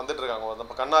எல்லாமே வந்துட்டுருக்காங்க.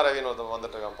 இப்போ கண்ணா ரவின்னு ஒருத்தன்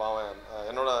வந்துட்டுருக்கான்.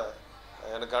 பாவன்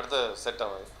எனக்கு அடுத்த செட்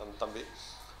அவன் அந்த தம்பி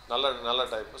நல்ல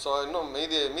டைப். ஸோ இன்னும்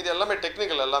மீதி எல்லாமே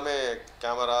டெக்னிக்கல், எல்லாமே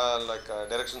கேமரா லைக்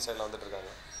டைரக்ஷன் சைடில்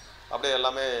வந்துட்டுருக்காங்க. அப்படியே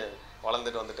எல்லாமே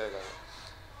வளர்ந்துட்டு வந்துட்டே இருக்காங்க.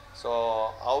 ஸோ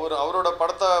அவரோட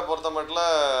படத்தை பொறுத்த மட்டும்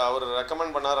அவர்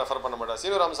ரெக்கமெண்ட் பண்ணால் ரெஃபர் பண்ண மாட்டார்.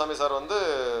 சீனு ராமசாமி சார் வந்து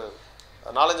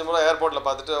 4-5 முறை ஏர்போர்ட்டில்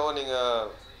பார்த்துட்டு, நீங்கள்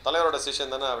தலைவரோட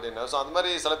சிஷ்யன் தானே அப்படின்னு. ஸோ அந்த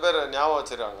மாதிரி சில பேர் ஞாபகம்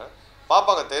வச்சுருக்காங்க,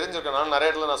 பார்ப்பாங்க, தெரிஞ்சிருக்கேன். நான் நிறைய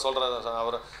இடத்துல நான் சொல்கிறேன்.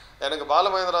 அவர் எனக்கு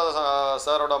பாலமேந்திரா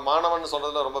சாரோட மாணவன்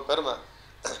சொல்கிறதுல ரொம்ப பெருமை.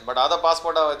 பட் அதை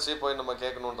பாஸ்போர்ட்டாக வச்சு போய் நம்ம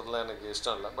கேட்கணுன்றதுலாம் எனக்கு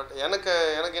இஷ்டம் இல்லை. பட் எனக்கு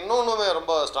இன்னொன்றுமே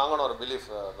ரொம்ப ஸ்ட்ராங்கான ஒரு பிலீஃப்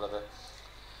பிரதர்.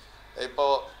 இப்போ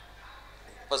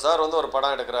சார் வந்து ஒரு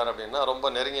படம் எடுக்கிறார் அப்படின்னா ரொம்ப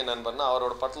நெருங்கிய நண்பர்னா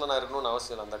அவரோட படத்தில் நான் இருக்கணும்னு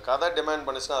அவசியம் இல்லை. அந்த கதை டிமாண்ட்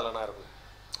பண்ணிச்சுன்னா அதில் நான் இருக்கணும்.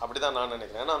 அப்படி தான் நான்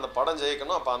நினைக்கிறேன். ஏன்னா அந்த படம்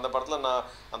ஜெயிக்கணும். அப்போ அந்த படத்தில் நான்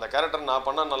அந்த கேரக்டர் நான்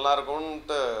பண்ணால்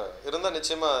நல்லாயிருக்கும்ன்ட்டு இருந்தால்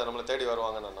நிச்சயமாக நம்மளை தேடி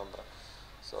வருவாங்க நான் நம்புகிறேன்.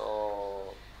 ஸோ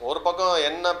ஒரு பக்கம்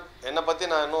என்னை பற்றி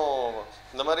நான் இன்னும்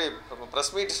இந்த மாதிரி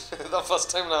ப்ரெஸ் மீட் தான்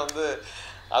ஃபஸ்ட் டைம் நான் வந்து,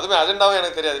 அதுவுமே அஜெண்டாவும்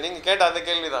எனக்கு தெரியாது. நீங்கள் கேட்ட அந்த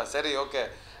கேள்வி தான். சரி, ஓகே.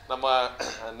 நம்ம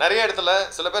நிறைய இடத்துல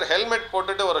சில பேர் ஹெல்மெட்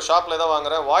போட்டுட்டு ஒரு ஷாப்பில் ஏதோ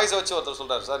வாங்குறேன், வாய்ஸை வச்சு ஒருத்தர்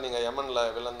சொல்கிறார், சார் நீங்கள்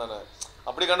எமனில் வில்லன் தானே,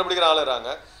 அப்படி கண்டுபிடிக்கிற ஆளுறாங்க.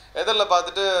 எதிரில்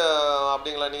பார்த்துட்டு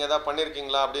அப்படிங்களா, நீங்கள் எதாவது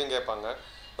பண்ணியிருக்கீங்களா அப்படின்னு கேட்பாங்க.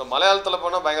 இப்போ மலையாளத்தில்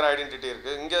போனால் பயங்கர ஐடென்டிட்டி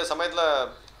இருக்குது. இங்கே சமயத்தில்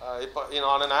இப்போ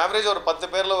ஆன் அன் ஆவரேஜ் ஒரு 10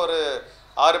 பேரில் ஒரு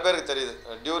 6 பேருக்கு தெரியுது.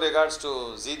 Due regards to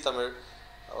G Tamil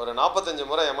ஒரு 45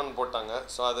 முறை எமன் போட்டாங்க.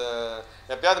 ஸோ அது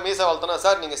எப்பயாவது மீசை வளர்த்தோன்னா,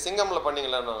 சார் நீங்கள் சிங்கமில்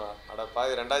பண்ணீங்களான்னு, அட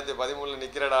பாதி 2013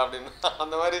 நிற்கிறடா அப்படின்னு.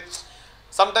 அந்த மாதிரி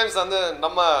சம்டைம்ஸ் வந்து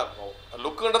நம்ம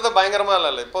லுக்குன்றது பயங்கரமாக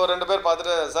இல்லை. இப்போ 2 பேர்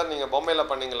பார்த்துட்டு, சார் நீங்கள் பொம்மையில்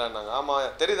பண்ணீங்களான்னாங்க.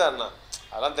 ஆமாம் தெரியுதா என்ன,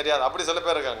 அதெல்லாம் தெரியாது. அப்படி சில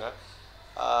பேர் இருக்காங்க.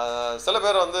 சில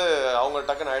பேர் வந்து அவங்க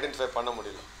டக்குன்னு ஐடென்டிஃபை பண்ண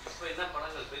முடியல.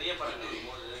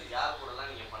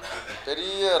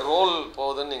 பெரிய ரோல்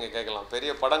போகுதுன்னு நீங்கள் கேட்கலாம்.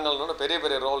 பெரிய படங்கள்னு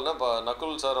பெரிய ரோல்னால் இப்போ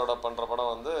நக்குல் சாரோட பண்ணுற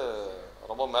படம் வந்து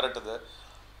ரொம்ப மிரட்டுது.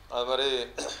 அது மாதிரி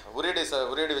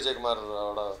உரியடி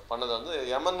விஜயகுமாரோட பண்ணது வந்து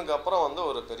யமனுக்கு அப்புறம் வந்து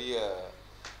ஒரு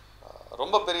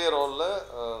ரொம்ப பெரிய ரோலில்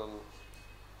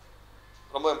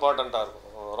ரொம்ப இம்பார்ட்டண்ட்டாக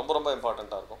இருக்கும். ரொம்ப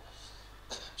இம்பார்ட்டண்ட்டாக இருக்கும்.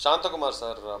 சாந்தகுமார்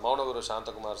சார், மௌனகுரு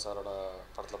சாந்தகுமார் சாரோட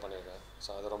படத்தில் பண்ணியிருக்கேன். ஸோ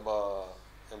அது ரொம்ப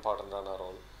இம்பார்ட்டண்ட்டான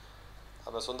ரோல்.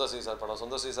 அப்புறம் சுந்தர் சி சார்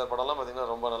படம்லாம்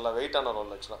பார்த்திங்கன்னா ரொம்ப நல்லா வெயிட்டான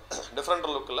ரோல். ஆக்சுவலாக டிஃப்ரெண்ட்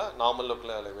லுக்கில், நார்மல்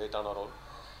லுக்கில் வெயிட்டான ரோல்.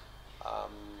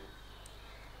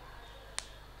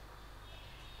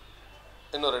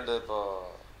 இன்னும் 2 இப்போ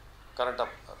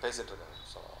கரண்ட்டாக பேசிகிட்ருக்காங்க.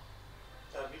 ஸோ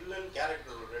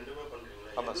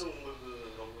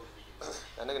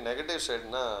எனக்கு நெகட்டிவ்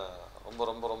ஷேட்னா ரொம்ப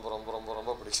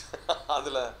பிடிக்கும்.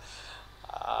 அதில்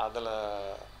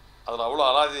அவ்வளோ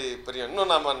அலாதி பிரியம்.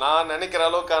 இன்னும் நான் நினைக்கிற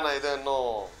அளவுக்கான இது இன்னும்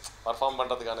பர்ஃபார்ம்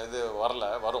பண்ணுறதுக்கான இது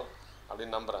வரும்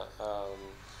அப்படின்னு நம்புகிறேன்.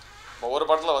 இப்போ ஒரு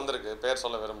படத்தில் வந்திருக்கு, பேர்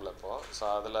சொல்ல விரும்பல இப்போது. ஸோ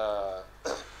அதில்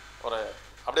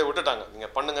அப்படியே விட்டுட்டாங்க,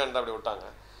 நீங்கள் பண்ணுங்கன்ட்டு அப்படி விட்டாங்க.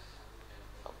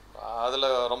 அதில்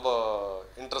ரொம்ப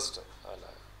இன்ட்ரெஸ்ட். அதில்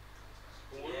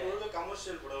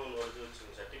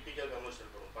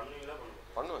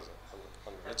பண்ணுவேன் சார்,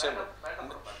 பண்ணுவேன் நிச்சயமாக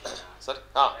சார்.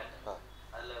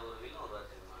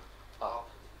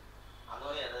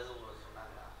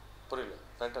 புரியல,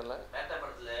 பேட்டர்ல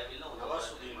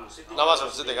நவாஸ்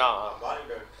சித்திகா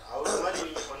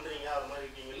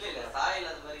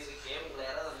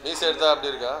மீசை எடுத்தா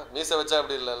அப்படி இருக்கா, மீசை வச்சா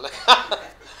அப்படி இல்லைல்ல.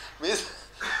 மீசை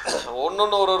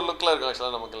ஒன்று ஒரு லுக்கில் இருக்கும்.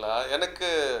 ஆக்சுவலாக நமக்கு இல்லை, எனக்கு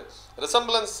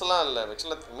ரிசம்பிளன்ஸ்லாம் இல்லை.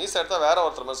 ஆக்சுவலாக மீசை எடுத்தால் வேற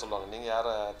ஒருத்தர் மாதிரி சொல்லுவாங்க. நீங்கள்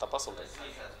யாரை தப்பாக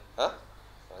சொல்கிறீங்க?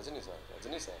 ரஜினி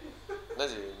சார்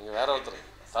என்னஜி, நீங்கள் வேற ஒருத்தர்,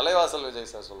 தலைவாசல்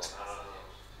விஜய் சார் சொல்லுவாங்க.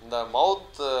 இந்த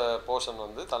மவுத் போர்ஷன்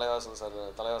வந்து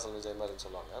தலைவாசல் விஜய் மாதிரின்னு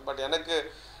சொல்லுவாங்க. பட் எனக்கு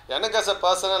as a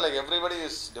personal like everybody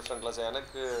is டிஃப்ரெண்ட்ல. Sir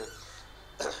எனக்கு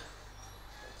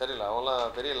தெரியல,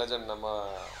 அவங்களாம் பெரிய லெஜண்ட். நம்ம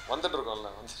வந்துட்டுருக்கோம்ல,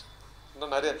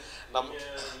 இன்னும் நிறைய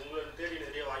உங்களை தேடி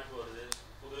நிறைய வாய்ப்பு வருது.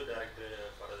 புது டேரக்டர்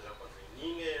படத்தெல்லாம் பண்ணுறீங்க.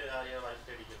 நீங்கள் நிறைய வாய்ப்பு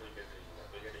தேடி போய் கேட்டுருக்கீங்க,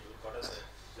 போய் கேட்டு படம்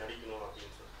நடிக்கணும்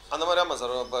அப்படின்னு சொல்லிட்டு அந்த மாதிரி ஆமாம்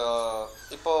சார்.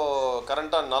 இப்போது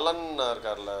கரண்ட்டாக நலன்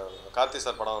இருக்கார்ல, கார்த்தி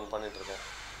சார் படம் ஒன்று பண்ணிகிட்ருக்கேன்.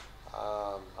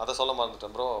 அதை சொல்ல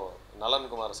மறந்துட்டேன் ப்ரோ. நலன்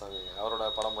குமாரசாமி அவரோட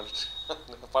படம்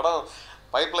பண்ணிட்டு படம்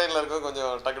பைப்லைனில் இருக்க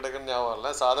கொஞ்சம் டக்கு டக்குன்னு ஞாபகம் இல்லை.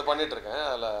 ஸோ அதை பண்ணிகிட்ருக்கேன்.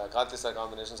 அதில் Karthi sir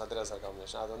combination, Sathyaraj sir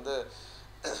combination. அது வந்து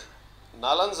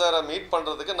நலன் சாரை மீட்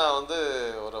பண்ணுறதுக்கு நான் வந்து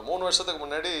ஒரு 3 வருஷத்துக்கு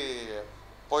முன்னாடி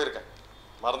போயிருக்கேன்.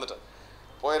 மறந்துட்டேன்.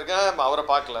 போயிருக்கேன், அவரை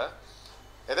பார்க்கல.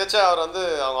 எதாச்சும் அவர் வந்து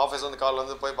அவங்க ஆஃபீஸ் வந்து கால்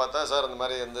வந்து போய் பார்த்தேன். சார் அந்த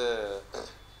மாதிரி வந்து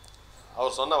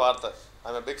அவர் சொன்ன வார்த்தை,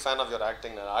 I am big fan of your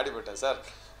acting. நான் ஆடி போயிட்டேன் சார்,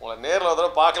 உங்களை நேரில் ஒரு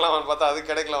தடவை பார்க்கலாமான்னு பார்த்தா அது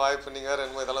கிடைக்கல வாய்ப்பு. நீங்கள் வேறு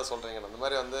என்னமோ இதெல்லாம் சொல்கிறீங்க. அந்த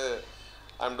மாதிரி வந்து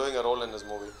I am doing a role in this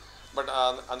movie. But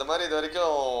அந்த மாதிரி இது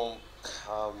வரைக்கும்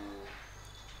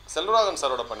செல்வராகவன்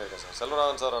சாரோட பண்ணியிருக்கேன் சார்.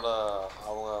 செல்வராகவன் சாரோட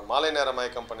அவங்க மாலை நேர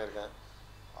மயக்கம் பண்ணியிருக்கேன்.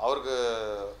 அவருக்கு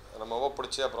நம்ம ரொம்ப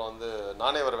பிடிச்சி அப்புறம் வந்து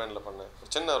நானே வருவேனில் பண்ணேன்.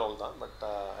 ஒரு சின்ன ரோல் தான், but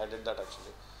I did that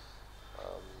actually.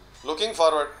 Looking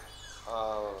forward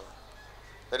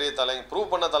பெரிய தலைங்க,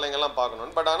 ப்ரூவ் பண்ண தலைங்கெல்லாம்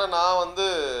பார்க்கணுன்னு. பட் ஆனால் நான் வந்து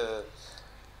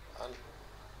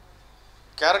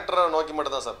கேரக்டரை நோக்கி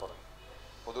மட்டும் தான் சார் போகிறேன்.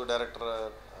 புது டேரக்டரை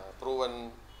ப்ரூவன்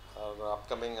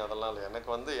அப்கமிங் அதெல்லாம் இல்லை. எனக்கு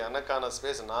வந்து எனக்கான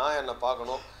ஸ்பேஸ், நான் என்னை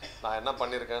பார்க்கணும், நான் என்ன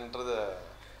பண்ணியிருக்கேன்றது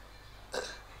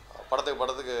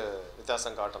படத்துக்கு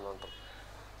வித்தியாசம் காட்டணுன்ற.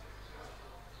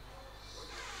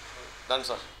 Ton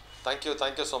sir.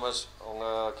 Thank you so much.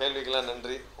 உங்கள் கேள்விக்கெல்லாம்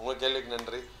நன்றி. உங்கள் கேள்விக்கு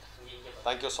நன்றி.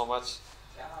 Thank you so much.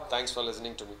 Thanks for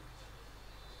listening to me.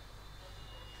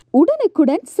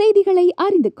 உடனுக்குடன் செய்திகளை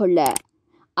அறிந்து கொள்ள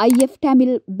IF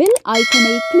தமிழ் பெல்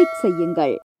ஐக்கனை கிளிக்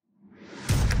செய்யுங்கள்.